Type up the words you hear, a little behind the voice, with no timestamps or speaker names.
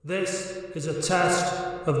This is a test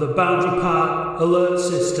of the Boundary Park alert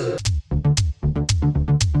system.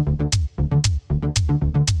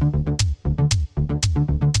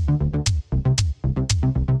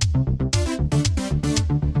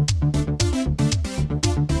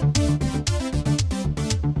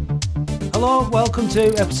 Hello, welcome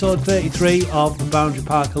to episode 33 of the Boundary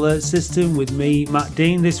Park alert system with me, Matt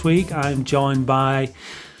Dean. This week I'm joined by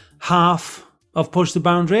half of Push the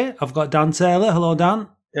Boundary. I've got Dan Taylor. Hello, Dan.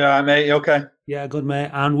 Yeah, mate, you okay? Yeah, good, mate.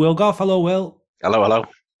 And Will Goff. Hello, Will. Hello.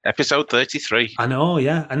 Episode 33. I know,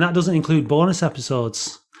 yeah. And that doesn't include bonus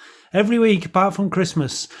episodes. Every week, apart from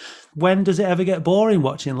Christmas. When does it ever get boring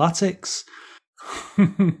watching Latics?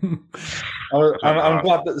 I'm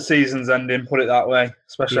glad that the season's ending, put it that way,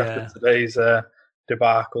 especially after today's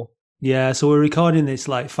debacle. Yeah, so we're recording this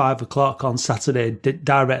like 5 o'clock on Saturday,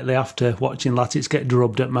 directly after watching Latics get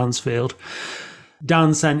drubbed at Mansfield.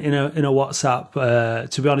 Dan sent in a WhatsApp,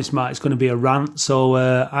 to be honest, Matt, it's going to be a rant, so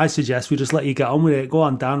I suggest we just let you get on with it. Go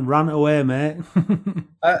on, Dan, rant away, mate.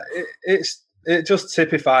 It just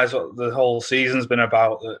typifies what the whole season's been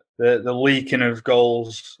about, the leaking of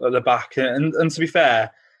goals at the back. And to be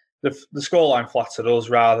fair, the scoreline flattered us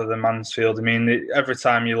rather than Mansfield. I mean, every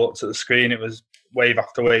time you looked at the screen, it was wave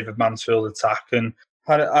after wave of Mansfield attack. And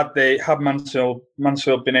had Mansfield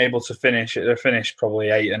been able to finish, it'd have finished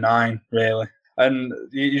probably 8 or 9, really. And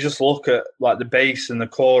you just look at like the base and the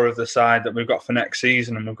core of the side that we've got for next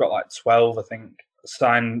season, and we've got like 12, I think,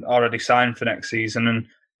 already signed for next season, and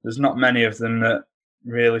there's not many of them that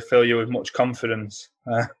really fill you with much confidence.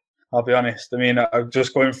 I'll be honest. I mean, I'm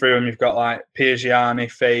just going through them. You've got like Piergiani,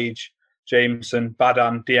 Fage, Jameson,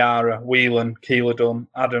 Badan, Diarra, Whelan, Keeler-Dunn,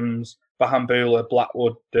 Adams, Bahambula,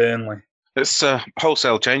 Blackwood, Burnley. It's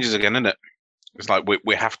wholesale changes again, isn't it? It's like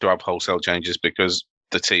we have to have wholesale changes because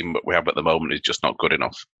the team that we have at the moment is just not good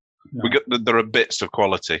enough. No. There are bits of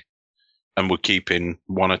quality, and we're keeping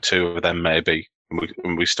 1 or 2 of them maybe,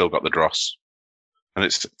 and we still got the dross. And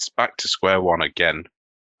it's back to square one again,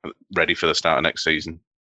 ready for the start of next season.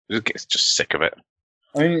 It's just sick of it.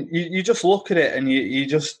 I mean, you just look at it and you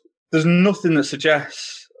just, there's nothing that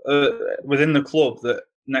suggests within the club that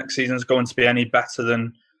next season's going to be any better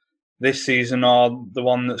than this season or the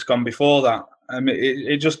one that's gone before that. I mean,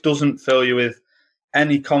 it just doesn't fill you with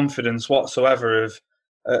any confidence whatsoever of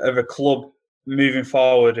a club moving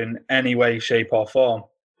forward in any way, shape or form.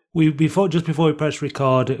 Just before we press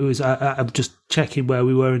record, it was I'm just checking where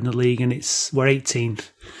we were in the league, and we're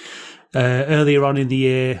 18th. Earlier on in the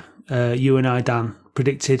year, you and I, Dan,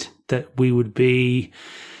 predicted that we would be.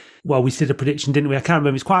 Well, we did a prediction, didn't we? I can't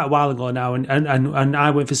remember. It's quite a while ago now, and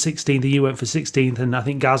I went for 16th, and you went for 16th, and I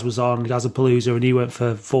think Gaz was on Gazapalooza, and he went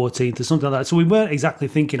for 14th or something like that. So we weren't exactly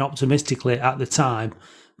thinking optimistically at the time.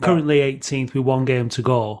 No. Currently 18th with 1 game to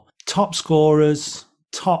go. Top scorers,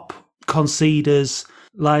 top conceders.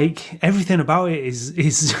 Like, everything about it is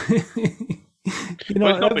you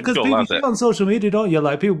know, because people see on social media, don't you?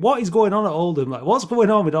 Like, people, what is going on at Oldham? Like, what's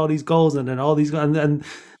going on with all these goals and all these, and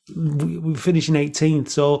we're finishing 18th.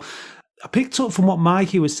 So I picked up from what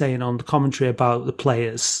Mikey was saying on the commentary about the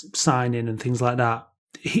players signing and things like that.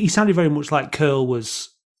 He sounded very much like Curl was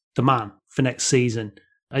the man for next season.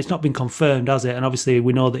 It's not been confirmed, has it? And obviously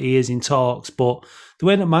we know that he is in talks, but the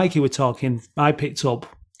way that Mikey were talking, I picked up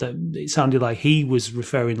that it sounded like he was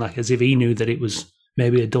referring like as if he knew that it was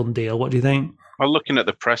maybe a done deal. What do you think? Well, looking at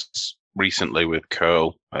the press recently with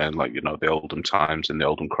Curl and the Oldham Times and the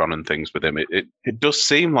Oldham Cron and things with him, it does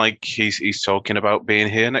seem like he's talking about being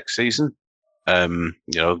here next season.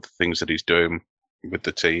 The things that he's doing with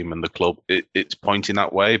the team and the club, it's pointing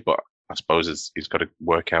that way, but I suppose he's got to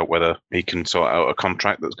work out whether he can sort out a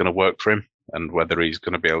contract that's going to work for him and whether he's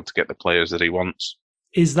going to be able to get the players that he wants.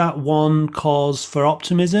 Is that one cause for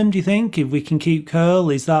optimism, do you think? If we can keep Curl,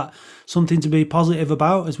 is that something to be positive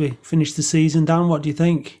about as we finish the season, Dan? What do you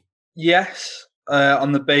think? Yes,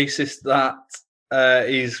 on the basis that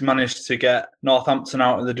he's managed to get Northampton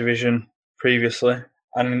out of the division previously,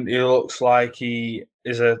 and he looks like he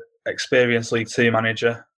is an experienced League 2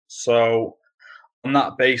 manager. So on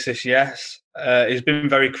that basis, yes. He's been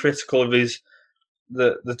very critical of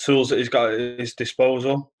the tools that he's got at his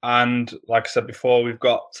disposal. And like I said before, we've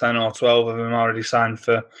got 10 or 12 of them already signed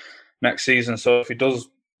for next season. So if he does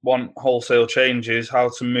want wholesale changes, how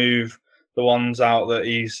to move the ones out that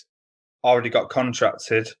he's already got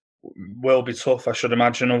contracted will be tough, I should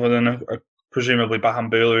imagine, other than presumably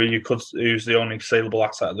Bahambula, who's the only saleable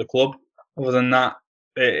asset of the club. Other than that,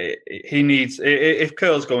 he needs, if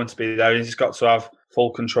Curl's going to be there, he's got to have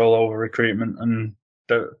full control over recruitment, and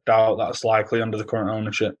doubt that's likely under the current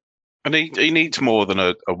ownership. And he needs more than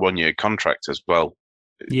a 1-year contract as well.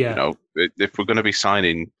 Yeah. You know, if we're going to be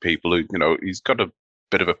signing people who, he's got a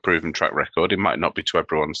bit of a proven track record. It might not be to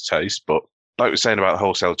everyone's taste, but like we're saying about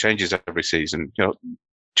wholesale changes every season,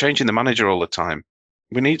 changing the manager all the time.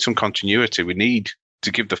 We need some continuity. We need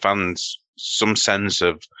to give the fans some sense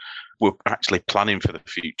of we're actually planning for the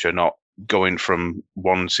future, not going from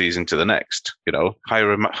one season to the next.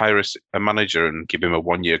 Hire a manager and give him a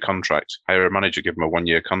 1-year contract. Hire a manager, give him a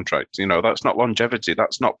 1-year contract. That's not longevity.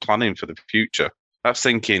 That's not planning for the future. That's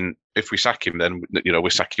thinking if we sack him, then we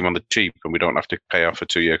sack him on the cheap and we don't have to pay off a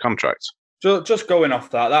 2-year contract. Just going off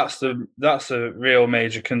that, that's a real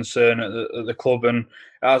major concern at the club, and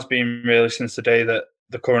it has been really since the day that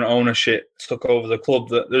the current ownership took over the club.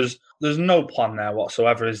 That there's no plan there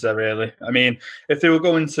whatsoever, is there really? I mean, if they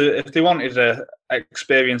wanted a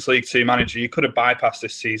experienced League Two manager, you could have bypassed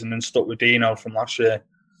this season and stuck with Dino from last year,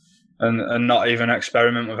 and not even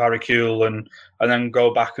experiment with Harry Kewell and then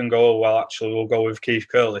go back and go, oh well, actually we'll go with Keith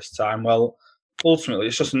Curle this time. Well, ultimately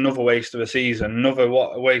it's just another waste of a season, another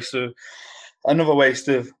waste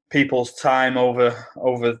of people's time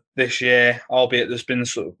over this year, albeit there's been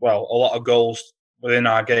a lot of goals within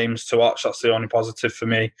our games to watch. That's the only positive for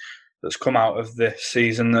me that's come out of this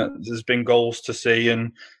season, that there's been goals to see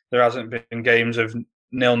and there hasn't been games of 0-0,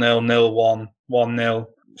 0-1, 1-0.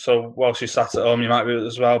 So whilst you sat at home, you might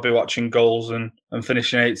be watching goals and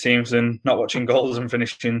finishing 18th and not watching goals and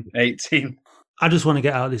finishing 18th. I just want to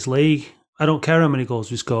get out of this league. I don't care how many goals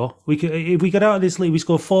we score. If we get out of this league, we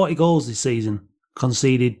score 40 goals this season,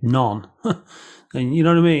 conceded none. And you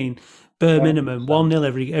know what I mean? Bare minimum,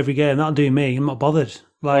 1-0 every game. That'll do me. I'm not bothered.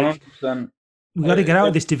 100%. We've got to get out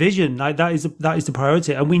of this division. That is the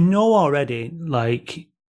priority. And we know already,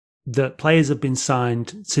 that players have been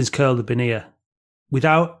signed since Curl had been here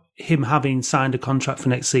without him having signed a contract for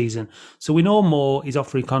next season. So we know Moore is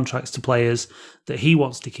offering contracts to players that he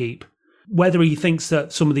wants to keep. Whether he thinks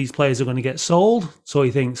that some of these players are going to get sold, so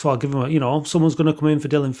he thinks, well, I'll give him someone's going to come in for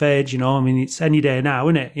Dylan Fage, it's any day now,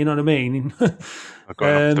 isn't it? You know what I mean? I've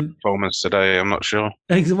got the performance today, I'm not sure.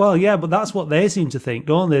 Well, yeah, but that's what they seem to think,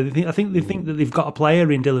 don't they? I think they think that they've got a player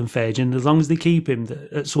in Dylan Fage, and as long as they keep him,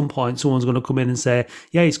 at some point someone's going to come in and say,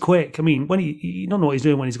 yeah, he's quick. I mean, when you don't know what he's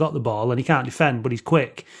doing when he's got the ball, and he can't defend, but he's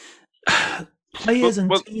quick. Players and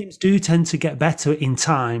teams do tend to get better in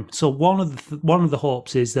time. So one of the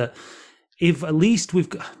hopes is that if at least we've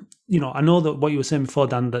got, I know that what you were saying before,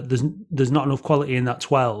 Dan, that there's not enough quality in that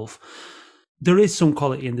 12. There is some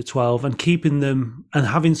quality in the 12, and keeping them and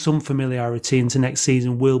having some familiarity into next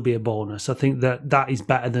season will be a bonus. I think that is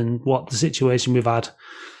better than what the situation we've had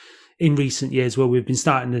in recent years, where we've been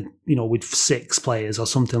starting to, with 6 players or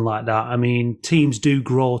something like that. I mean, teams do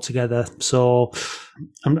grow together. So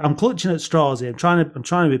I'm clutching at straws here. I'm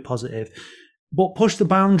trying to be positive. But Push the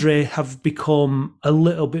Boundary have become a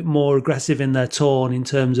little bit more aggressive in their tone in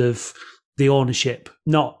terms of the ownership.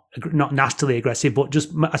 Not nastily aggressive, but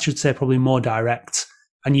just, I should say, probably more direct.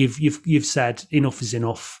 And you've said enough is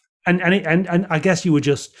enough. And I guess you were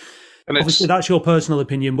just, obviously that's your personal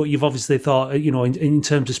opinion, but you've obviously thought, in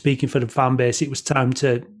terms of speaking for the fan base, it was time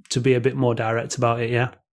to be a bit more direct about it.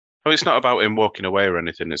 Yeah. Well, it's not about him walking away or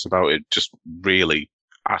anything. It's about it just really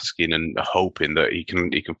asking and hoping that he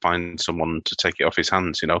can find someone to take it off his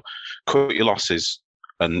hands. Cut your losses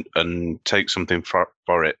and take something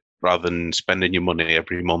for it, rather than spending your money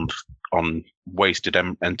every month on wasted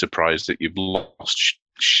enterprise that you've lost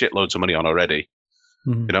shitloads of money on already.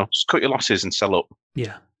 Mm-hmm. Just cut your losses and sell up.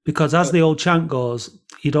 Yeah, because as the old chant goes,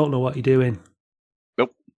 you don't know what you're doing.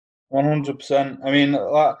 Nope. 100%. I mean,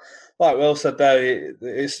 like Will said there,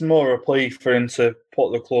 it's more a plea for him to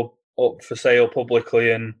put the club up for sale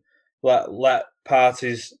publicly and let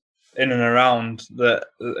parties in and around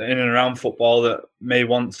football that may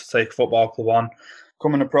want to take a football club on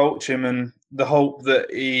come and approach him, and the hope that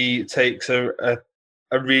he takes a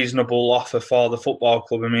reasonable offer for the football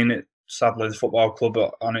club. I mean, sadly, the football club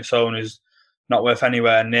on its own is not worth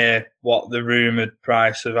anywhere near what the rumoured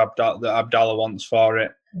price of that Abdallah wants for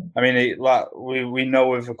it. I mean, we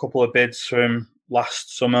know of a couple of bids for him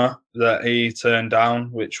last summer that he turned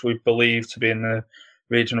down, which we believe to be in the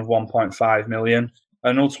region of 1.5 million.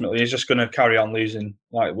 And ultimately, he's just going to carry on losing,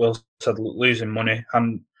 like Will said, losing money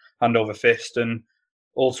hand over fist, and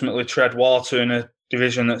ultimately tread water in a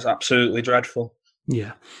division that's absolutely dreadful.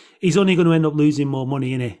 Yeah. He's only going to end up losing more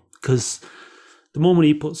money, isn't he? Because the more money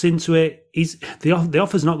he puts into it, the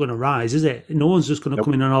offer's not going to rise, is it? No one's just going to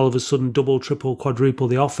come in and all of a sudden double, triple, quadruple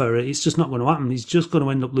the offer. It's just not going to happen. He's just going to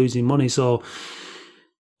end up losing money. So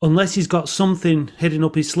unless he's got something hidden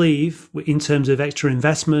up his sleeve in terms of extra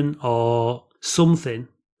investment or something,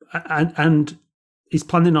 and he's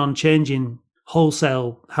planning on changing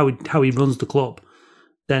wholesale how he runs the club,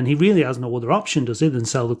 then he really has no other option, does he, than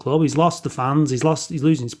sell the club? He's lost the fans. He's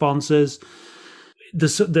losing sponsors.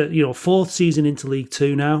 The fourth season into League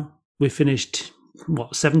Two now. We finished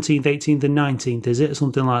 17th, 18th, and 19th, is it?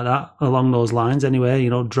 Something like that, along those lines. Anyway,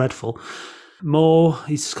 dreadful. Mo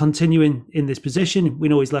is continuing in this position. We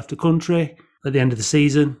know he's left the country at the end of the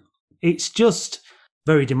season. It's just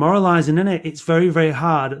very demoralising, isn't it? It's very, very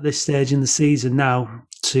hard at this stage in the season now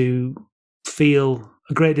to feel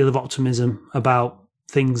a great deal of optimism about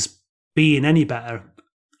things being any better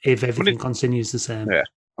if everything continues the same. Yeah,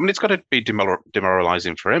 I mean, it's got to be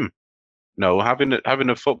demoralising for him. Having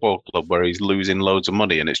a football club where he's losing loads of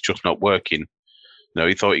money and it's just not working.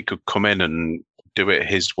 He thought he could come in and do it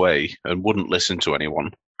his way and wouldn't listen to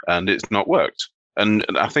anyone, and it's not worked. And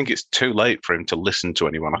I think it's too late for him to listen to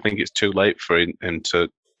anyone. I think it's too late for him to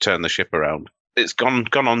turn the ship around. It's gone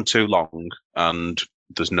on too long, and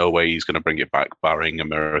there's no way he's going to bring it back, barring a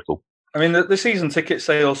miracle. I mean, the season ticket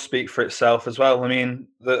sales speak for itself as well. I mean,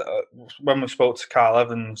 when we spoke to Carl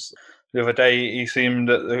Evans the other day, he seemed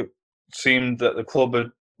that the club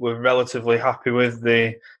were relatively happy with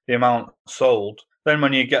the amount sold. Then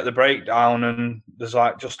when you get the breakdown and there's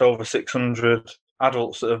like just over 600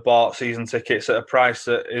 adults that have bought season tickets at a price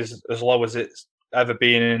that is as low as it's ever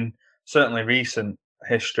been in certainly recent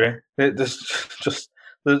history, there's just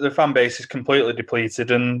the fan base is completely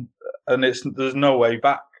depleted, and there's no way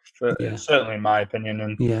back. Certainly, in my opinion,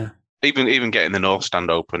 and even getting the North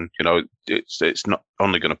Stand open, it's not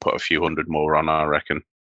only going to put a few hundred more on. I reckon.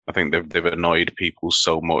 I think they've annoyed people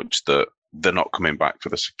so much that they're not coming back for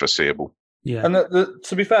the foreseeable. Yeah, and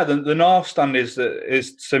to be fair, the North Stand is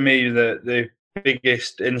to me the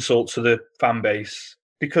biggest insult to the fan base,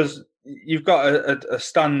 because you've got a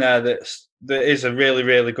stand there that is a really,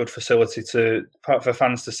 really good facility for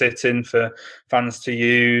fans to sit in, for fans to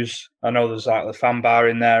use. I know there's like the fan bar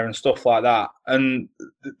in there and stuff like that. And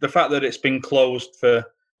the fact that it's been closed for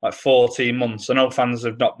like 14 months, I know fans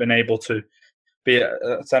have not been able to be at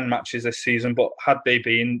 10 matches this season, but had they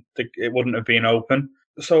been, it wouldn't have been open.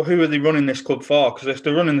 So who are they running this club for? Because if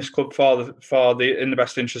they're running this club for in the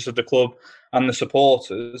best interest of the club and the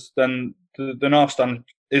supporters, then the North Stand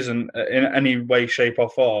isn't in any way, shape or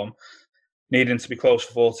form needing to be closed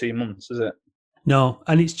for 14 months, is it? No,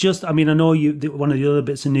 and it's just, I mean, I know one of the other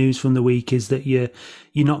bits of news from the week is that you're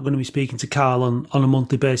not going to be speaking to Carl on a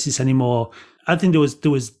monthly basis anymore. I think there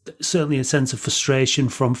was certainly a sense of frustration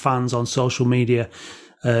from fans on social media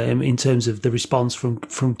in terms of the response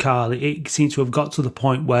from Carl. It seemed to have got to the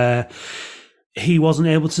point where he wasn't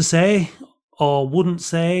able to say or wouldn't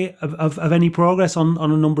say of any progress on a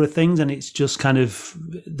number of things, and it's just kind of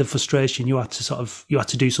the frustration. You had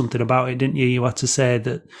to do something about it, didn't you? You had to say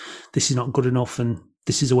that this is not good enough and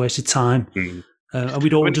this is a waste of time. And we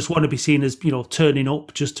don't just want to be seen as turning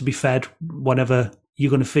up just to be fed whatever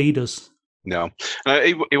you're going to feed us. No,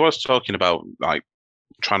 he was talking about like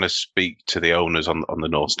trying to speak to the owners on the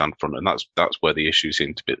North Stand front, and that's where the issue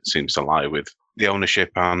seems to lie, with the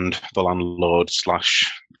ownership and the landlord /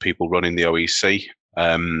 people running the OEC.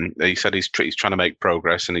 He said he's trying to make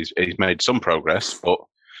progress, and he's made some progress, but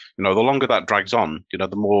the longer that drags on,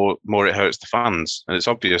 the more it hurts the fans, and it's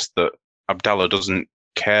obvious that Abdallah doesn't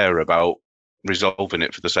care about resolving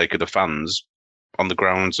it for the sake of the fans on the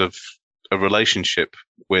grounds of a relationship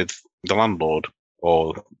with the landlord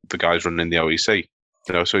or the guys running the OEC.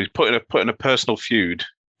 So he's putting a personal feud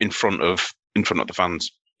in front of the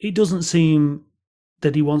fans. It doesn't seem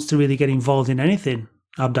that he wants to really get involved in anything,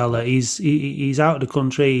 Abdallah. He's out of the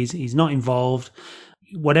country. He's not involved.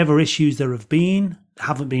 Whatever issues there have been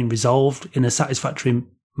haven't been resolved in a satisfactory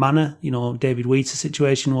manner. David Wheater's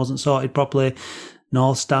situation wasn't sorted properly.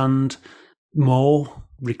 North Stand, Mo,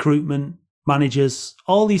 recruitment, managers,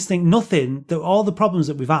 all these things. Nothing. All the problems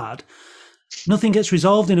that we've had. Nothing gets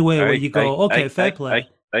resolved in a way where you go, fair play.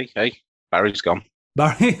 Hey, Barry's gone.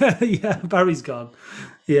 Barry's gone.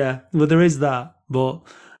 Yeah, well, there is that, but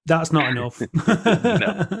that's not enough. No.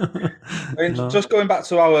 I mean, just going back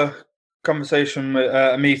to our conversation with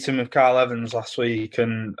a meeting with Carl Evans last week,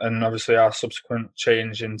 and obviously our subsequent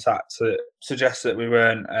change in tact that suggests that we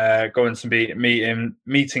weren't going to be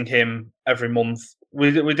meeting him every month.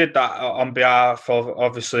 We did that on behalf of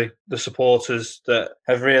obviously the supporters that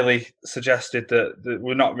have really suggested that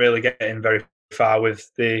we're not really getting very far with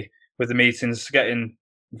the meetings, getting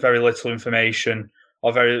very little information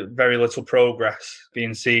or very, very little progress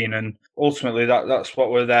being seen, and ultimately that's what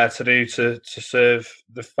we're there to do, to serve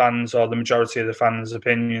the fans or the majority of the fans'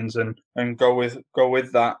 opinions and go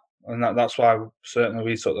with that. And that's why certainly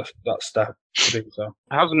we took that step to do so.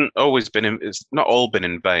 It hasn't always been. It's not all been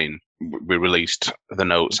in vain. We released the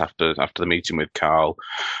notes after the meeting with Carl,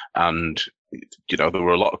 and there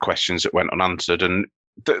were a lot of questions that went unanswered, and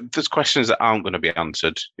there's questions that aren't going to be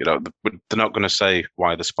answered. They're not going to say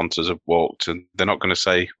why the sponsors have walked, and they're not going to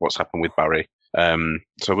say what's happened with Barry.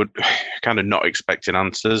 So we're kind of not expecting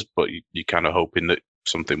answers, but you're kind of hoping that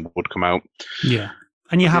something would come out. Yeah,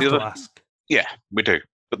 and you have to ask. Yeah, we do.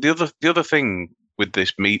 But the other thing with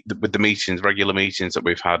with the meetings, regular meetings that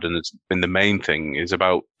we've had, and it's been the main thing, is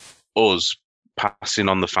about us passing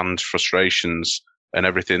on the fans' frustrations and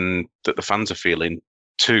everything that the fans are feeling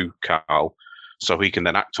to Carl, so he can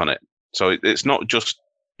then act on it. So it's not just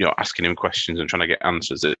asking him questions and trying to get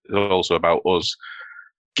answers. It's also about us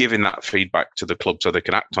giving that feedback to the club so they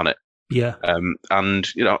can act on it. Yeah. And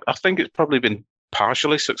I think it's probably been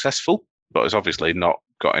partially successful, but it's obviously not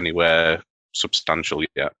got anywhere substantial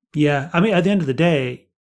yet. Yeah, I mean, at the end of the day,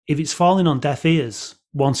 if it's falling on deaf ears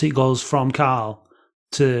once it goes from Carl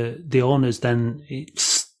to the owners, then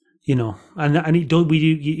it's and it does.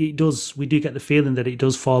 We do get the feeling that it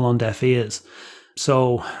does fall on deaf ears.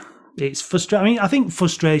 So it's frustrating. I mean, I think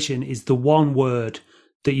frustration is the one word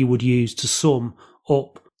that you would use to sum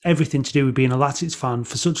up everything to do with being a Latics fan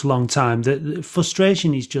for such a long time. The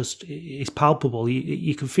frustration is it's palpable.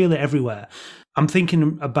 You can feel it everywhere. I'm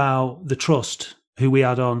thinking about the trust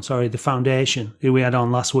the foundation who we had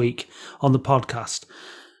on last week on the podcast.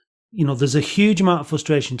 There's a huge amount of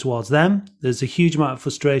frustration towards them. There's a huge amount of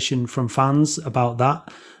frustration from fans about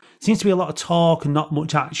that. Seems to be a lot of talk and not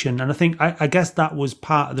much action. And I guess that was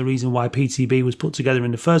part of the reason why PTB was put together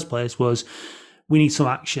in the first place, was we need some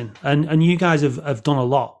action. And you guys have done a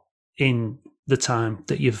lot in the time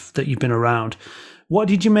that you've been around. What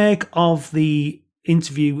did you make of the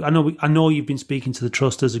interview? I know you've been speaking to the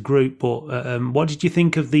trust as a group, but what did you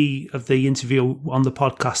think of the interview on the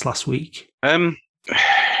podcast last week?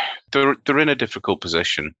 They're in a difficult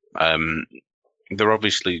position. They're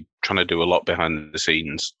obviously trying to do a lot behind the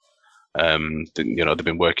scenes. They've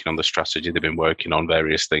been working on the strategy. They've been working on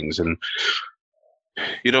various things, and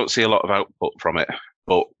you don't see a lot of output from it.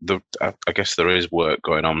 But I guess there is work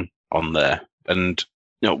going on there. And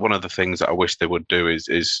one of the things that I wish they would do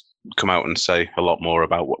is come out and say a lot more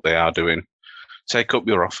about what they are doing. Take up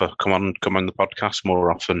your offer. Come on the podcast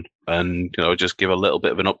more often, and just give a little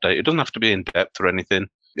bit of an update. It doesn't have to be in depth or anything.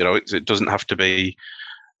 It doesn't have to be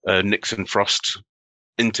a Nixon Frost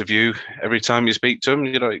interview every time you speak to him.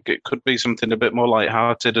 It could be something a bit more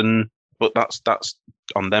lighthearted, but that's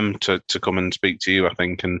on them to come and speak to you, I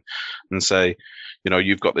think, and say,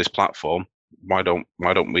 you've got this platform. Why don't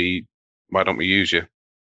we use you?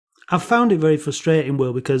 I've found it very frustrating,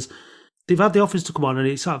 Will, because they've had the offers to come on, and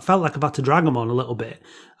it sort of felt like I've had to drag them on a little bit.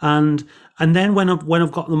 And then when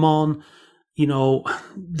I've got them on,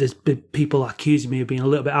 there's been people accusing me of being a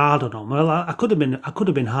little bit hard on them. Well, I could have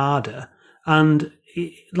been harder. And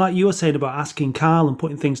like you were saying about asking Carl and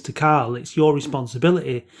putting things to Carl, it's your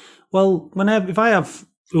responsibility. Well, if I have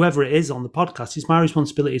whoever it is on the podcast, it's my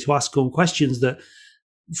responsibility to ask them questions that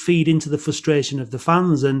feed into the frustration of the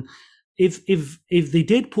fans. And if they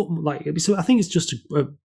did put so I think it's just a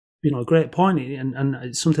great point, and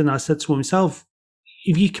it's something I said to myself.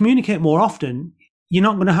 If you communicate more often, you're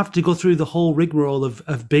not going to have to go through the whole rigmarole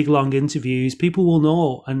of big, long interviews. People will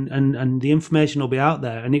know, and the information will be out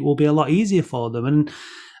there, and it will be a lot easier for them. And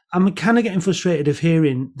I'm kind of getting frustrated of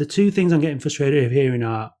hearing, the two things I'm getting frustrated of hearing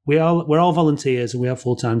are, we're all volunteers and we have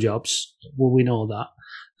full-time jobs. Well, we know that.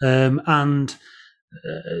 And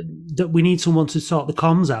that we need someone to sort the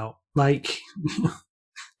comms out.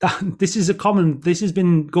 This has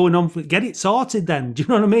been going on. Get it sorted then. Do you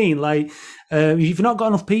know what I mean? If you've not got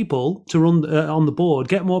enough people to run on the board,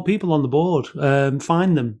 get more people on the board.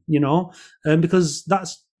 Find them, because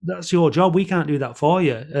that's your job. We can't do that for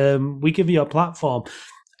you. We give you a platform.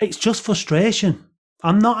 It's just frustration.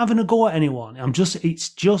 I'm not having a go at anyone. I'm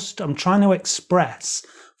trying to express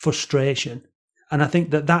frustration. And I think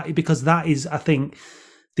because that is, I think,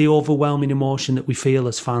 the overwhelming emotion that we feel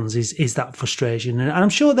as fans is that frustration. And I'm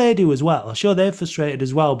sure they do as well. I'm sure they're frustrated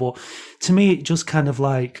as well. But to me, it just kind of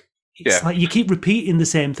like you keep repeating the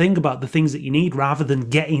same thing about the things that you need rather than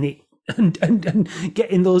getting it and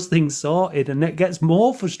getting those things sorted. And it gets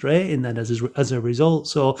more frustrating then as a result.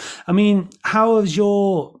 So, I mean, how has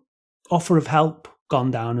your offer of help gone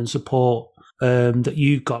down and support that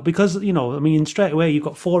you've got? Because, straight away you've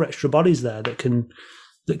got 4 extra bodies there that can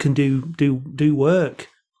do work.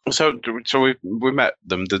 So we met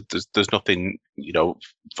them. There's nothing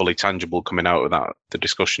fully tangible coming out of the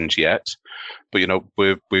discussions yet, but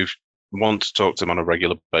we want to talk to them on a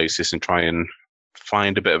regular basis and try and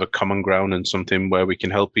find a bit of a common ground and something where we can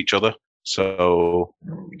help each other. So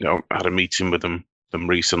I had a meeting with them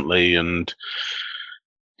recently, and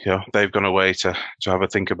they've gone away to have a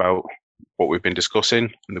think about what we've been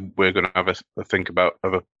discussing, and we're going to have a think about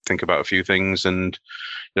a few things, and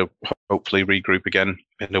hopefully regroup again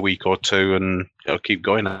in a week or two, and keep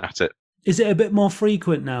going at it. Is it a bit more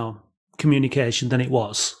frequent now, communication, than it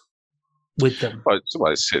was with them? Well,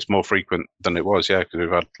 it's more frequent than it was, yeah, because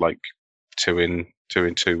we've had like two in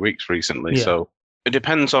 2 weeks recently. Yeah. So it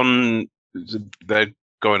depends on, they're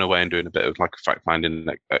going away and doing a bit of like a fact-finding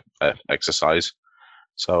exercise.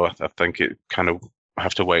 So I think it kind of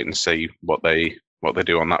have to wait and see what they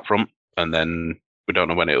do on that front, and then we don't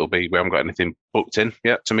know when it'll be. We haven't got anything booked in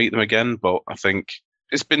yet to meet them again, but I think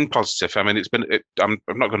it's been positive. I mean, I'm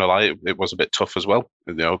not going to lie, it was a bit tough as well.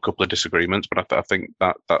 A couple of disagreements, but I think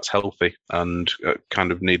that's healthy and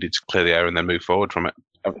kind of needed to clear the air and then move forward from it.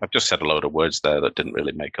 I've just said a load of words there that didn't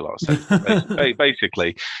really make a lot of sense.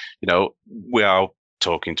 Basically, we are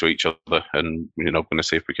talking to each other, and going to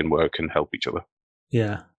see if we can work and help each other.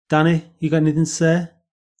 Yeah, Danny, you got anything to say?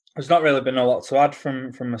 There's not really been a lot to add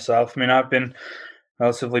from myself. I mean, I've been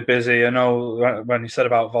relatively busy. I know when you said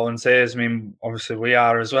about volunteers, I mean, obviously we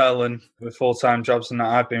are as well, and with full-time jobs and that,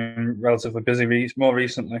 I've been relatively busy more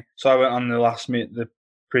recently. So I went on the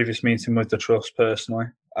previous meeting with the trust personally,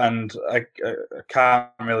 and I can't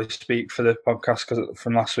really speak for the podcast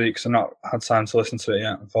from last week, because I've not had time to listen to it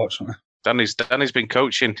yet, unfortunately. Danny's been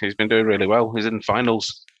coaching. He's been doing really well. He's in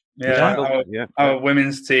finals. Yeah, our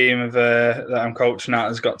women's team that I'm coaching at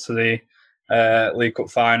has got to the League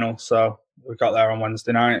Cup final, so we got there on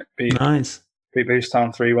Wednesday night. Beat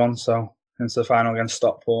Boostown 3-1, so into the final against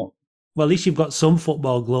Stockport. Well, at least you've got some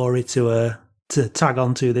football glory to tag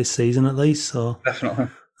on to this season, at least. So definitely.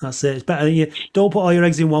 That's it. It's better. You don't put all your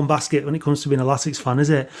eggs in one basket when it comes to being a Latics fan, is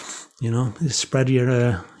it? Spread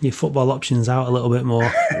your football options out a little bit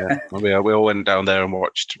more. Yeah, we all went down there and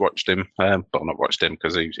watched him. But not watched him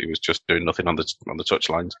because he was just doing nothing on the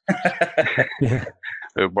touchlines. Yeah.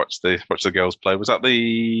 We watched the girls play. Was that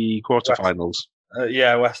the quarterfinals?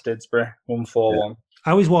 West Didsbury 1-4-1. Yeah.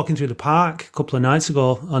 I was walking through the park a couple of nights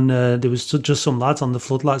ago, and there was just some lads on the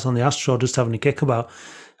floodlights on the Astro just having a kickabout.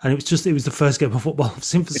 And it was the first game of football I've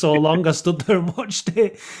seen for so long. I stood there and watched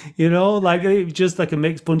it, it was just like a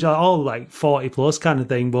mixed bunch of all like 40 plus kind of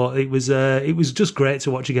thing. But it was just great to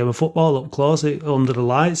watch a game of football up close under the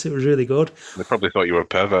lights. It was really good. They probably thought you were a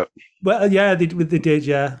pervert. Well, yeah, they did,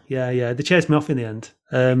 yeah. They chased me off in the end.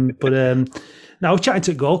 Now I was chatting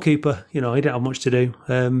to the goalkeeper. He didn't have much to do.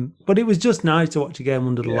 But it was just nice to watch a game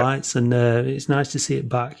under the lights, and it's nice to see it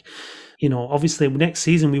back. Obviously next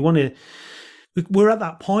season we're at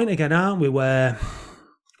that point again, aren't we, where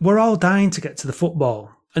we're all dying to get to the football,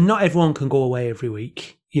 and not everyone can go away every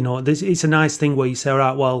week. It's a nice thing where you say, all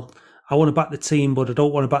right, well, I want to back the team, but I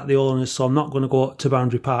don't want to back the owners, so I'm not going to go to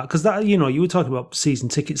Boundary Park. Because that, you were talking about season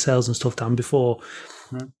ticket sales and stuff, Dan, before.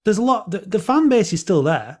 Mm-hmm. There's a lot, the fan base is still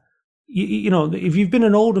there. If you've been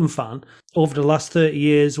an Oldham fan over the last 30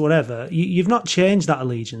 years, whatever, you've not changed that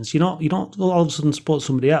allegiance. You don't all of a sudden support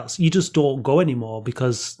somebody else. You just don't go anymore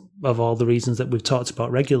because of all the reasons that we've talked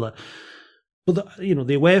about regular. But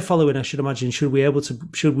the away following, I should imagine, should we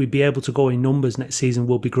be able to go in numbers next season,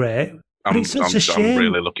 will be great. I'm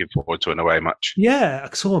really looking forward to an away match. Yeah,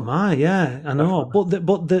 so am I. Yeah, I know. But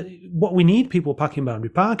what we need people packing Boundary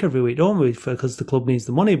Park every week, don't we? Because the club needs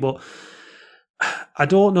the money, but. I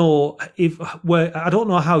don't know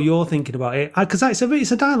how you're thinking about it, because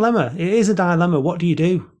it's a dilemma. It is a dilemma. What do you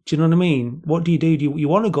do? Do you know what I mean? What do you do? Do you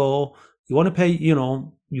want to go? You want to pay? You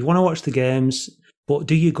want to watch the games, but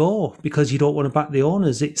do you go because you don't want to back the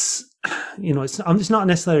owners? It's not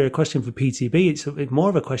necessarily a question for PTB. It's more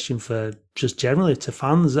of a question for just generally to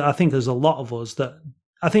fans. I think there's a lot of us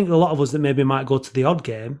that maybe might go to the odd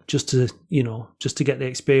game just to get the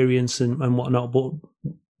experience and whatnot, but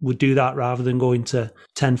would do that rather than going to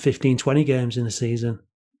 10, 15, 20 games in a season.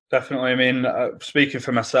 Definitely. I mean, speaking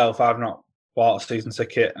for myself, I've not bought a season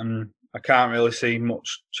ticket, and I can't really see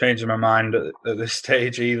much change in my mind at this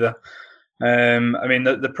stage either. I mean,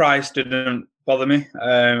 the price didn't bother me.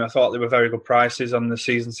 I thought they were very good prices on the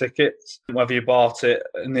season tickets. Whether you bought it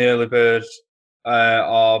in the early bird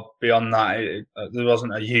or beyond that, there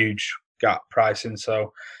wasn't a huge gap pricing,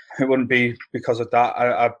 so it wouldn't be because of that.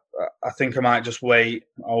 I think I might just wait.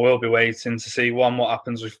 I will be waiting to see, one, what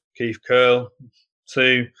happens with Keith Curl,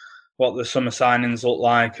 two, what the summer signings look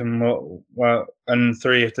like, and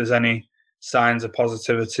three, if there's any signs of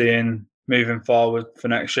positivity in moving forward for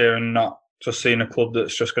next year, and not just seeing a club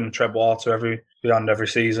that's just going to tread water beyond every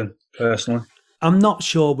season, personally. I'm not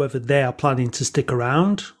sure whether they are planning to stick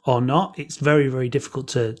around or not. It's very, very difficult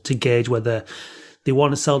to gauge whether they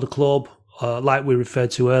want to sell the club, like we referred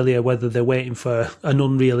to earlier, whether they're waiting for an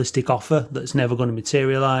unrealistic offer that's never going to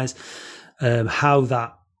materialise, how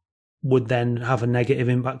that would then have a negative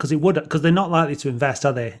impact because they're not likely to invest,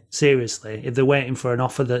 are they? Seriously, if they're waiting for an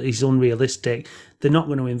offer that is unrealistic, they're not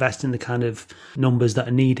going to invest in the kind of numbers that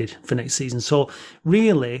are needed for next season. So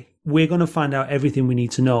really, we're going to find out everything we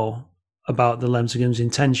need to know about the Lemsagams'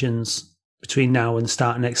 intentions between now and the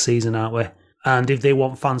start of next season, aren't we? And if they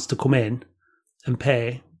want fans to come in and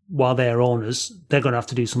pay while they're owners, they're going to have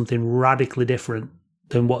to do something radically different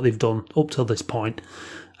than what they've done up till this point.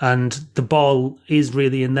 And the ball is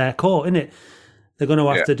really in their court, isn't it? They're going to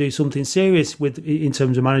have to do something serious in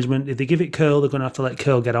terms of management. If they give it Curl, they're going to have to let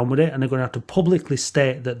Curl get on with it, and they're going to have to publicly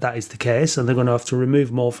state that that is the case, and they're going to have to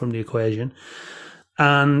remove more from the equation.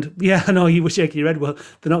 And yeah, I know you were shaking your head. Well,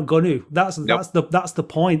 they're not going to. That's the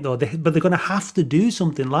point, though. But they're going to have to do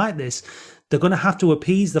something like this. They're going to have to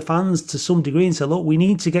appease the fans to some degree and say, look, we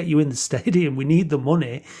need to get you in the stadium. We need the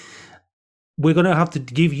money. We're going to have to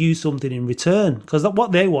give you something in return, because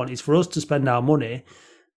what they want is for us to spend our money,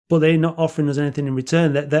 but they're not offering us anything in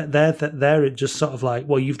return. They're just sort of like,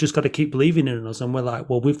 well, you've just got to keep believing in us. And we're like,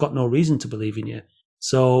 well, we've got no reason to believe in you.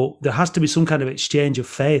 So there has to be some kind of exchange of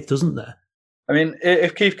faith, doesn't there? I mean,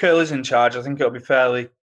 if Keith Curl is in charge, I think it'll be fairly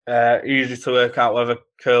easy to work out whether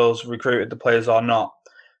Curl's recruited the players or not,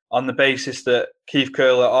 on the basis that Keith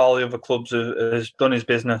Curl at all the other clubs has done his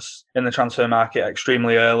business in the transfer market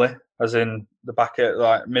extremely early, as in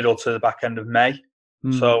the middle to the back end of May.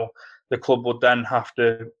 So the club would then have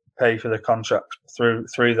to pay for the contract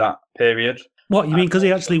through that period. What, you mean because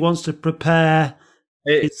he actually wants to prepare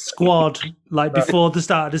his squad before the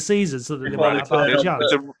start of the season, so that they might have a chance?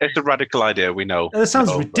 It's a radical idea, we know. That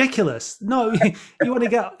sounds ridiculous. No, you want to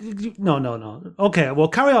get... No. Okay, well,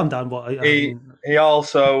 carry on, Dan. He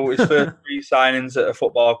also, his first 3 signings at a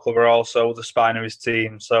football club are also the spine of his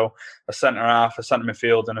team. So a centre-half, a centre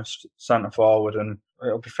midfield and a centre-forward. And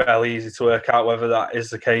it'll be fairly easy to work out whether that is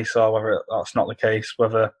the case or whether that's not the case,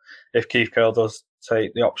 whether if Keith Curl does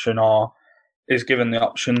take the option or is given the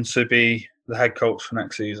option to be the head coach for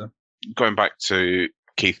next season. Going back to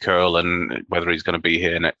Keith Curl and whether he's going to be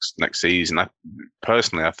here next season,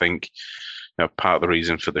 I think part of the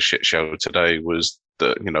reason for the shit show today was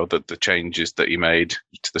the changes that he made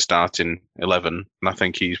to the starting 11, and I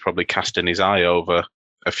think he's probably casting his eye over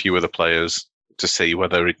a few of the players to see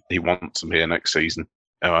whether he wants them here next season.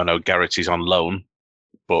 I know Garrett's on loan,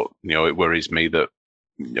 but it worries me that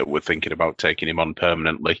we're thinking about taking him on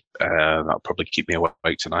permanently. That'll probably keep me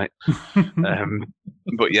awake tonight.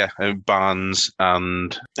 But yeah, Barnes,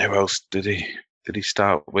 and who else did he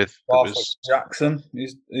start with? Jackson.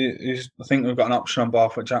 He's I think we've got an option on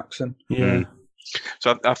Barfoot Jackson. Yeah.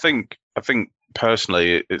 So I think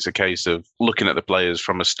personally, it's a case of looking at the players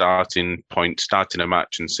from a starting point, starting a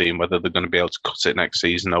match, and seeing whether they're going to be able to cut it next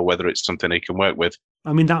season or whether it's something he can work with.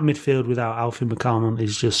 I mean, that midfield without Alfie McCarman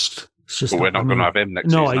is just. We're not going to have him next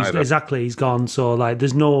season. No, exactly. He's gone. So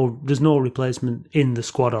there's no replacement in the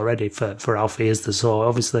squad already for Alfie, is there? So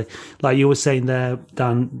obviously, like you were saying there,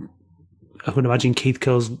 Dan, I can imagine Keith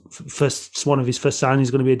Curl's one of his first signings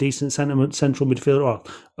is going to be a decent central midfielder, or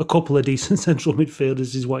a couple of decent central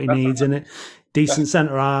midfielders is what he needs, isn't it? Decent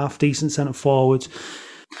centre half, decent centre forwards.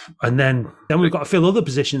 And then we've got to fill other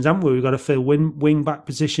positions, haven't we? We've got to fill wing back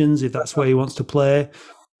positions if that's where he wants to play.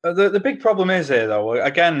 The big problem is here, though,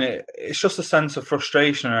 again, it's just a sense of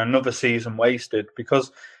frustration and another season wasted.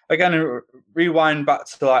 Because, again, rewind back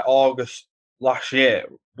to August last year,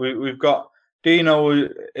 we've got Dino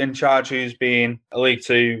in charge, who's been a League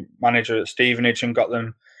Two manager at Stevenage and got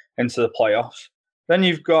them into the playoffs. Then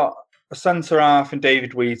you've got a centre half in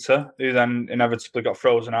David Wheater, who then inevitably got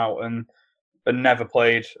frozen out and never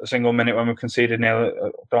played a single minute when we conceded nearly.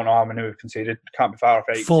 Don't know how many we've conceded. Can't be far off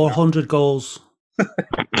 80. 400 goals.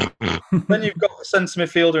 Then you've got a centre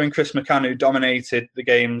midfielder in Chris McCann, who dominated the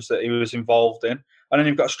games that he was involved in. And then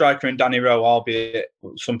you've got a striker in Danny Rowe, albeit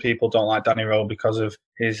some people don't like Danny Rowe because of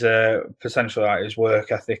his potential, his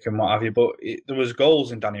work ethic and what have you. But there was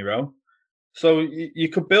goals in Danny Rowe. So you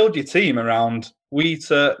could build your team around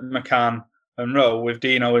Wheater, McCann and Rowe with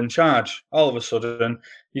Dino in charge. All of a sudden,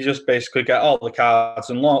 you just basically get all the cards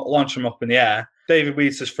and launch them up in the air. David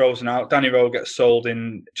Wheater's frozen out. Danny Rowe gets sold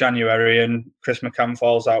in January and Chris McCann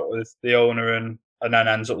falls out with the owner and then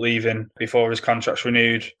ends up leaving before his contract's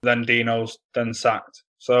renewed. Then Dino's then sacked.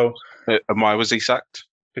 So, and why was he sacked?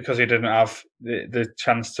 Because he didn't have the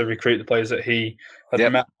chance to recruit the players that he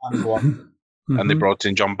had met and won. And they brought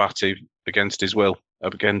in John Batty against his will,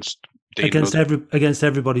 against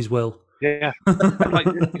everybody's will. Yeah,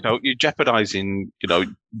 you're jeopardising,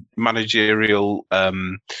 managerial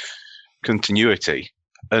continuity.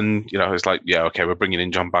 And, it's like, yeah, okay, we're bringing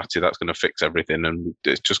in John Batty, that's going to fix everything, and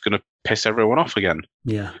it's just going to piss everyone off again.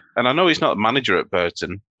 Yeah. And I know he's not a manager at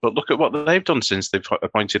Burton, But look at what they've done since they've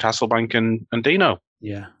appointed Hasselbank and Dino.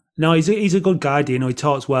 Yeah. No, he's a good guy, Dino. He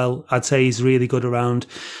talks well. I'd say he's really good around.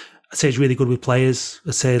 I'd say he's really good with players.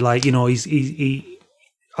 I'd say I like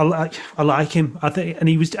him. I think, and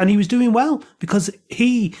he was doing well because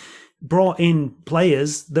he brought in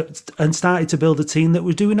players and started to build a team that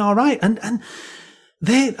was doing all right. And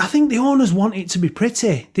I think the owners want it to be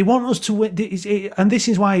pretty. They want us to win, and this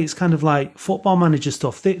is why it's kind of like football manager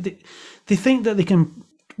stuff. They think that they can.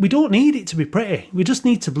 We don't need it to be pretty. We just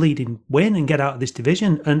need to bleed win and get out of this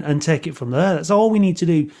division and take it from there. That's all we need to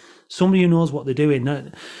do. Somebody who knows what they're doing.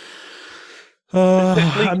 League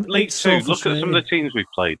Two. Look at some of the teams we've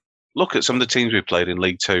played. Look at some of the teams we've played in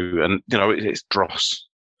League Two, and it's dross.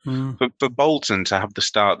 For Bolton to have the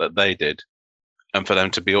start that they did, and for them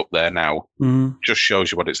to be up there now, just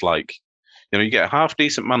shows you what it's like. You get a half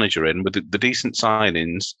decent manager in with the decent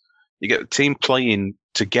signings. You get the team playing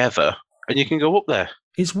together, and you can go up there.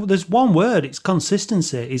 There's one word. It's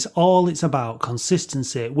consistency. It's all it's about.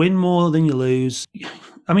 Consistency. Win more than you lose.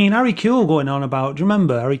 I mean, Harry Kewell going on about. Do you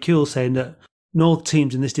remember Harry Kewell saying that no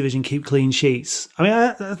teams in this division keep clean sheets? I mean,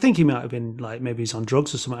 I think he might have been like maybe he's on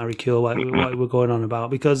drugs or something. Harry Kewell, what we're going on about,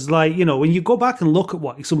 because when you go back and look at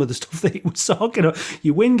what some of the stuff that he was talking about,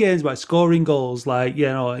 you win games by scoring goals.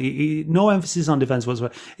 No emphasis on defence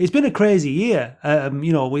whatsoever. It's been a crazy year.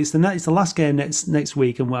 It's the last game next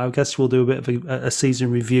week, and I guess we'll do a bit of a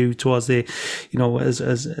season review towards the, as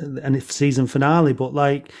a season finale.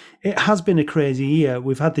 But it has been a crazy year.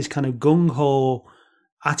 We've had this kind of gung ho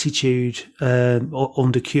attitude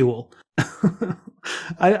under Kewell.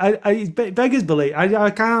 I beggars belief.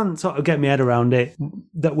 I can't sort of get my head around it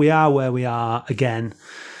that we are where we are again.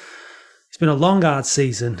 It's been a long, hard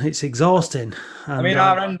season. It's exhausting. I mean,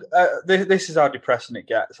 our end. This is how depressing it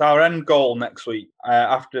gets. Our end goal next week,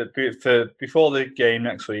 before the game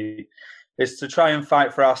next week, is to try and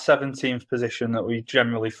fight for our 17th position that we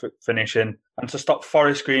generally finish in, and to stop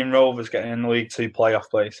Forest Green Rovers getting in the League Two playoff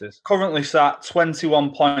places. Currently sat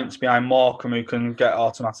 21 points behind Morecambe, who can get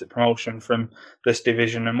automatic promotion from this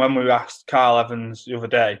division. And when we asked Carl Evans the other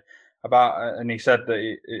day about, and he said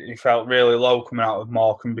that he felt really low coming out of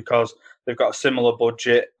Morecambe because they've got a similar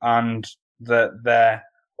budget and that they're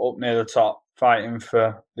up near the top fighting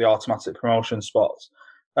for the automatic promotion spots.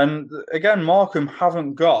 And again, Morecambe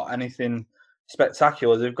haven't got anything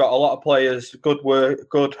spectacular. They've got a lot of players, good,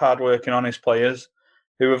 hard-working, honest players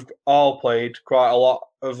who have all played quite a lot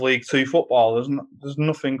of League Two football. There's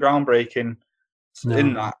nothing groundbreaking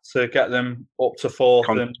in that to get them up to fourth.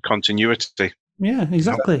 Continuity. Yeah,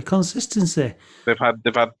 exactly. Consistency. They've had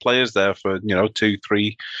players there for 2,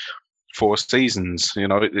 3, 4 seasons.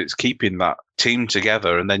 It's keeping that team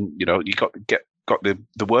together, and then you got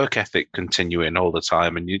the work ethic continuing all the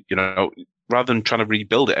time, and rather than trying to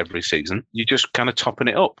rebuild it every season, you're just kind of topping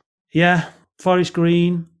it up. Yeah, Forest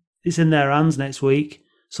Green, it's in their hands next week,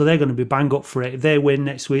 so they're going to be bang up for it. If they win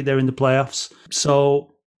next week, they're in the playoffs.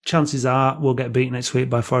 So chances are we'll get beat next week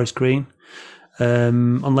by Forest Green,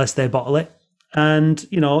 unless they bottle it. And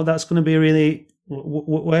that's going to be really.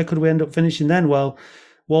 Where could we end up finishing then? Well,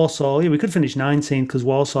 Walsall, we could finish 19th because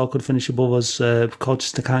Walsall could finish above us.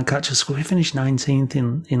 Colchester can't catch us. We finished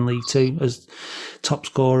 19th in League Two as top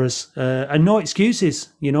scorers. And no excuses.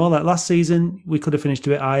 Like last season, we could have finished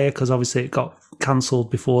a bit higher because obviously it got cancelled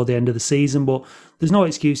before the end of the season. But there's no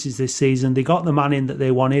excuses this season. They got the man in that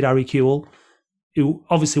they wanted, Harry Kewell, who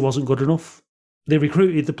obviously wasn't good enough. They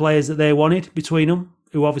recruited the players that they wanted between them,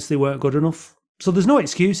 who obviously weren't good enough. So there's no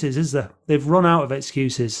excuses, is there? They've run out of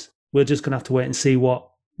excuses. We're just going to have to wait and see what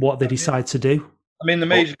they decide to do. I mean,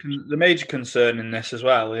 the major concern in this as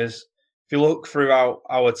well is if you look throughout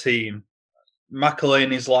our team,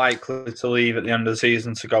 McAleen is likely to leave at the end of the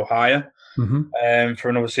season to go higher for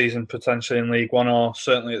another season, potentially in League One or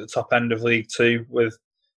certainly at the top end of League Two with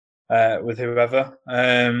whoever.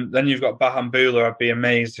 Then you've got Bahambula. I'd be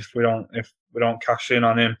amazed if we don't cash in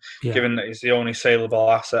on him, given that he's the only saleable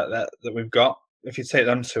asset that we've got. If you take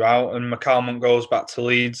them two out and McCalmont goes back to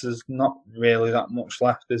Leeds, there's not really that much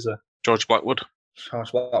left, is there? George Blackwood.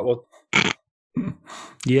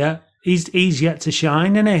 Yeah, he's yet to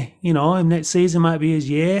shine, isn't he? Next season might be his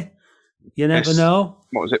year. You never know.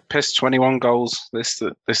 What was it? Piss 21 goals this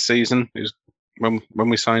season. Is when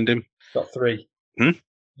we signed him. Got 3.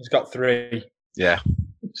 He's got 3. Yeah.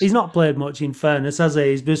 He's not played much, in fairness, has he?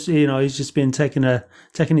 He's just, he's just been taking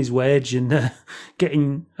his wage and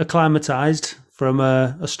getting acclimatised from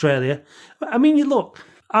Australia. I mean, look,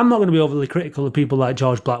 I'm not going to be overly critical of people like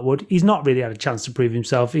George Blackwood. He's not really had a chance to prove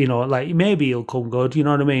himself. Maybe he'll come good. You know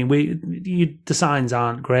what I mean? The signs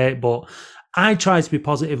aren't great, but I try to be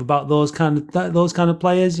positive about those kind of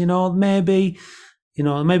players. Maybe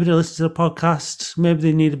maybe they listen to the podcast. Maybe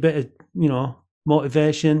they need a bit of,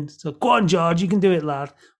 motivation. So go on, George, you can do it,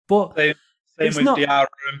 lad. But Same it's with not. Diarra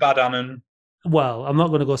and Badan. Well, I'm not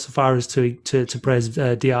going to go so far as to praise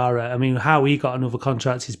Diarra. I mean, how he got another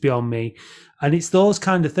contract is beyond me. And it's those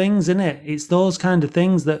kind of things, isn't it? It's those kind of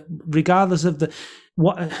things that, regardless of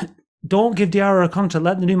don't give Diarra a contract.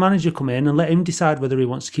 Let the new manager come in and let him decide whether he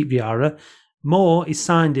wants to keep Diarra. Moore is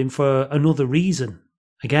signed him for another reason.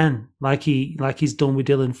 Again, like he's done with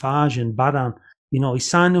Dylan Farge and Badan. He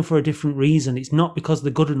signed them for a different reason. It's not because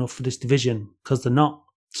they're good enough for this division, because they're not.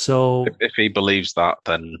 So if he believes that,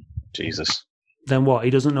 then Jesus. Then what? He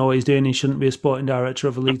doesn't know what he's doing. He shouldn't be a sporting director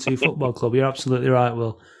of a League Two football club. You're absolutely right,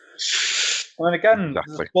 Will. And again,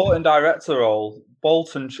 Exactly. the sporting director role,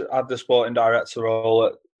 Bolton had the sporting director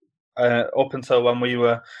role up until when we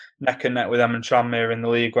were neck and neck with them and Tranmere in the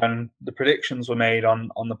league when the predictions were made on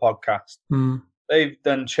the podcast. Mm. They've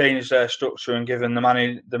then changed their structure and given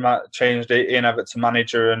changed Ian Evatt to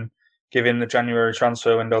manager and given the January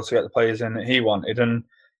transfer window to get the players in that he wanted. And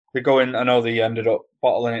they're going. I know they ended up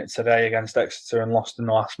bottling it today against Exeter and lost in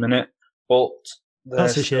the last minute, but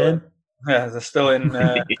That's a shame. Yeah, they're still in.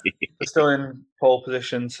 They're still in pole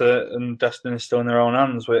position and destiny's still in their own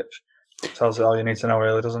hands, which tells you all you need to know,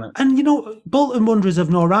 really, doesn't it? And Bolton Wanderers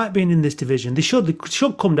have no right being in this division. They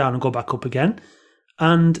should come down and go back up again.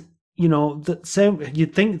 And the same.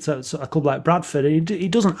 You'd think that a club like Bradford,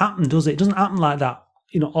 it doesn't happen, does it? It doesn't happen like that.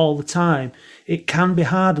 All the time. It can be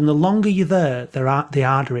hard, and the longer you're there, the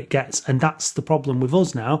harder it gets, and that's the problem with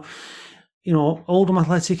us now. Oldham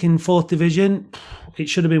Athletic in 4th Division, it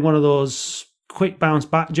should have been one of those quick bounce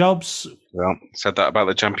back jobs. Well, said that about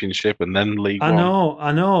the Championship and then League One.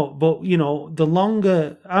 I know, but the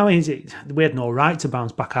longer, we had no right to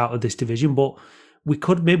bounce back out of this division, but we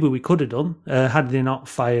could have done had they not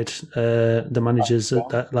fired the managers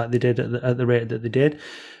like they did at the rate that they did.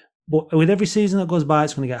 But with every season that goes by,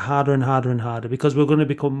 it's going to get harder and harder and harder because we're going to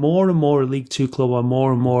become more and more a League Two club and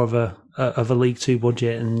more of a League Two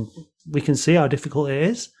budget, and we can see how difficult it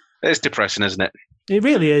is. It's depressing, isn't it? It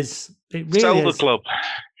really is. It really Sell is. the club.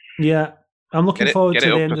 Yeah, I'm looking forward to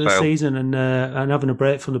the end of the sale. season and having a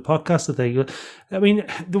break from the podcast. I think. I mean,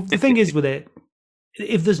 the thing is with it,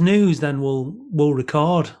 if there's news, then we'll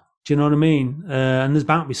record. Do you know what I mean? And there's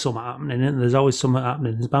bound to be something happening, and there's always something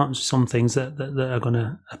happening. There's bound to be some things that are going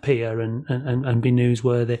to appear and be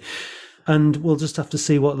newsworthy, and we'll just have to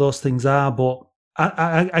see what those things are. But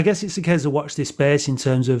I guess it's a case of watch this space in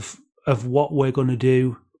terms of what we're going to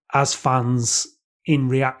do as fans in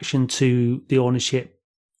reaction to the ownership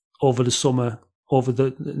over the summer, over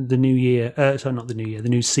the new year. Sorry, not the new year, the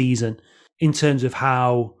new season. In terms of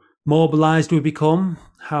how mobilised we become,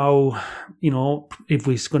 how, if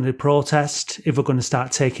we're going to protest, if we're going to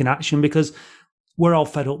start taking action, because we're all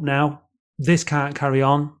fed up now. This can't carry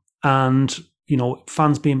on. And,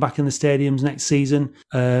 fans being back in the stadiums next season,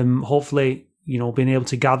 hopefully, being able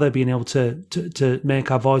to gather, being able to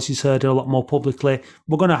make our voices heard a lot more publicly.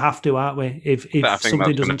 We're going to have to, aren't we? If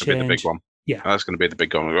something doesn't change. Be the big one. Yeah. That's going to be the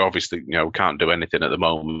big one. Obviously, we can't do anything at the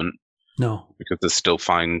moment. No. Because there's still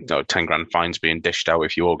 10 grand fines being dished out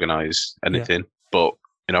if you organise anything. Yeah. But,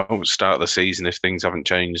 start of the season, if things haven't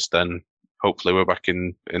changed, then hopefully we're back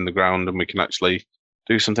in the ground and we can actually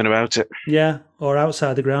do something about it. Yeah, or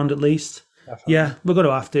outside the ground at least. Definitely. Yeah, we're going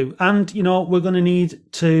to have to. And, we're going to need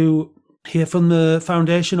to hear from the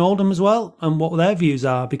Foundation Oldham as well and what their views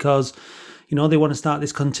are because, they want to start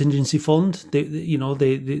this contingency fund.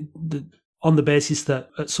 They on the basis that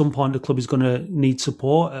at some point the club is going to need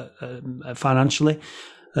support financially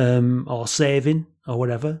or saving or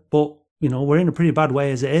whatever. But, we're in a pretty bad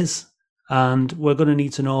way as it is. And we're going to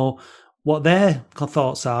need to know what their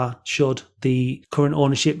thoughts are should the current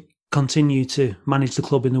ownership continue to manage the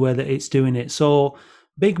club in the way that it's doing it. So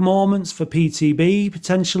big moments for PTB,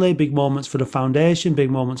 potentially, big moments for the foundation,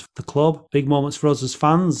 big moments for the club, big moments for us as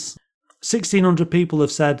fans. 1,600 people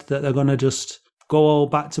have said that they're going to just go all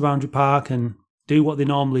back to Boundary Park and do what they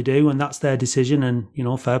normally do, and that's their decision, and,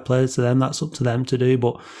 fair play to them, that's up to them to do.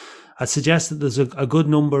 But I suggest that there's a good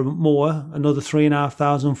number more, another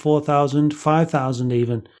 3,500, 4,000, 5,000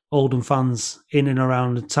 even, Oldham fans in and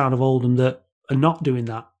around the town of Oldham that are not doing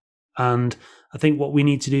that. And I think what we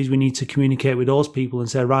need to do is we need to communicate with those people and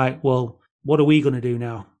say, right, well, what are we going to do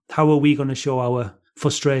now? How are we going to show our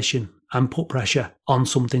frustration and put pressure on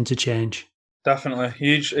something to change? Definitely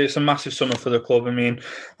huge. It's a massive summer for the club. I mean,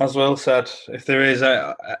 as Will said, if there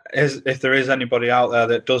is anybody out there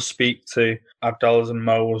that does speak to Abdallahs and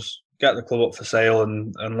Mo's, get the club up for sale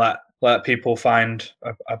and let people find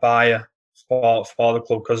a buyer for the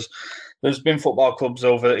club, because there's been football clubs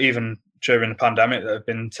over even during the pandemic that have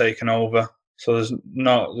been taken over. So there's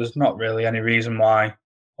not really any reason why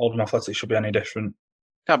Oldham Athletic should be any different.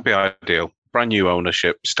 That'd be ideal. Brand new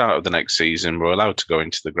ownership, start of the next season. We're allowed to go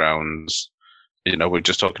into the grounds. We're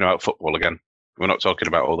just talking about football again. We're not talking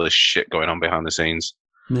about all this shit going on behind the scenes.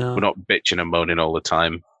 No. We're not bitching and moaning all the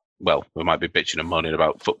time. Well, we might be bitching and moaning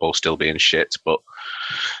about football still being shit, but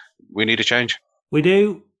we need a change. We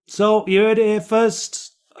do. So you heard it here first.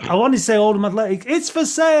 I want to say Oldham Athletic. It's for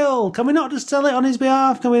sale. Can we not just sell it on his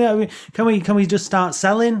behalf? Can we just start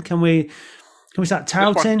selling? Can we start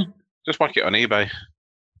touting? Just whack it on eBay.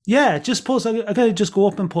 Yeah, just put. I'm going to just go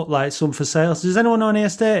up and put like some for sale. Does anyone know any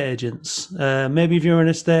estate agents? Maybe if you're an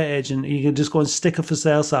estate agent, you can just go and stick a for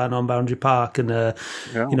sale sign on Boundary Park, and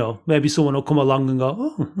maybe someone will come along and go,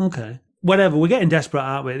 oh, okay. Whatever, we're getting desperate,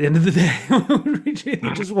 aren't we? At the end of the day, we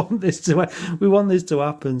really just want this to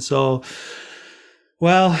happen. So,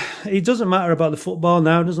 well, it doesn't matter about the football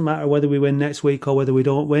now. It doesn't matter whether we win next week or whether we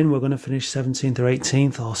don't win. We're going to finish 17th or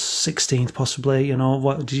 18th or 16th, possibly.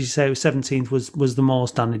 What did you say? 17th was the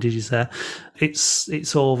most, Danny? Did you say?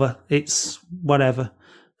 It's over. It's whatever.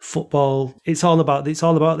 Football. It's all about this. It's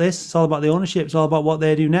all about the ownership. It's all about what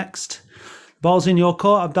they do next. Ball's in your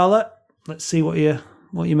court, Abdallah. Let's see what you're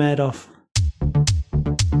made of.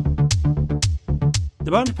 The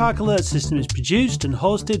Boundary Park Alert System is produced and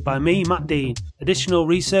hosted by me, Matt Dean. Additional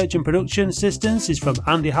research and production assistance is from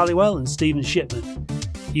Andy Halliwell and Stephen Shipman.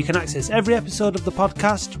 You can access every episode of the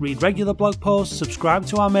podcast, read regular blog posts, subscribe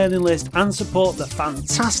to our mailing list and support the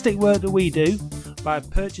fantastic work that we do by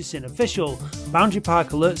purchasing official Boundary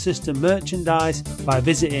Park Alert System merchandise by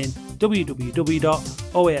visiting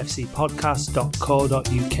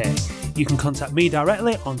www.oafcpodcast.co.uk. You can contact me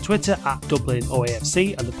directly on Twitter at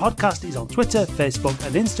DublinOAFC, and the podcast is on Twitter, Facebook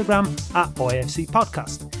and Instagram at OAFC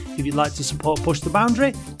Podcast. If you'd like to support Push the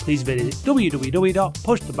Boundary, please visit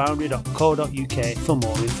www.pushtheboundary.co.uk for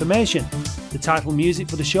more information. The title music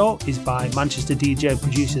for the show is by Manchester DJ and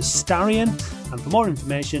producer Starion, and for more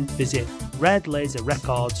information visit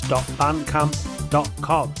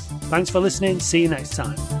redlaserrecords.bandcamp.com. Thanks for listening, see you next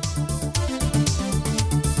time.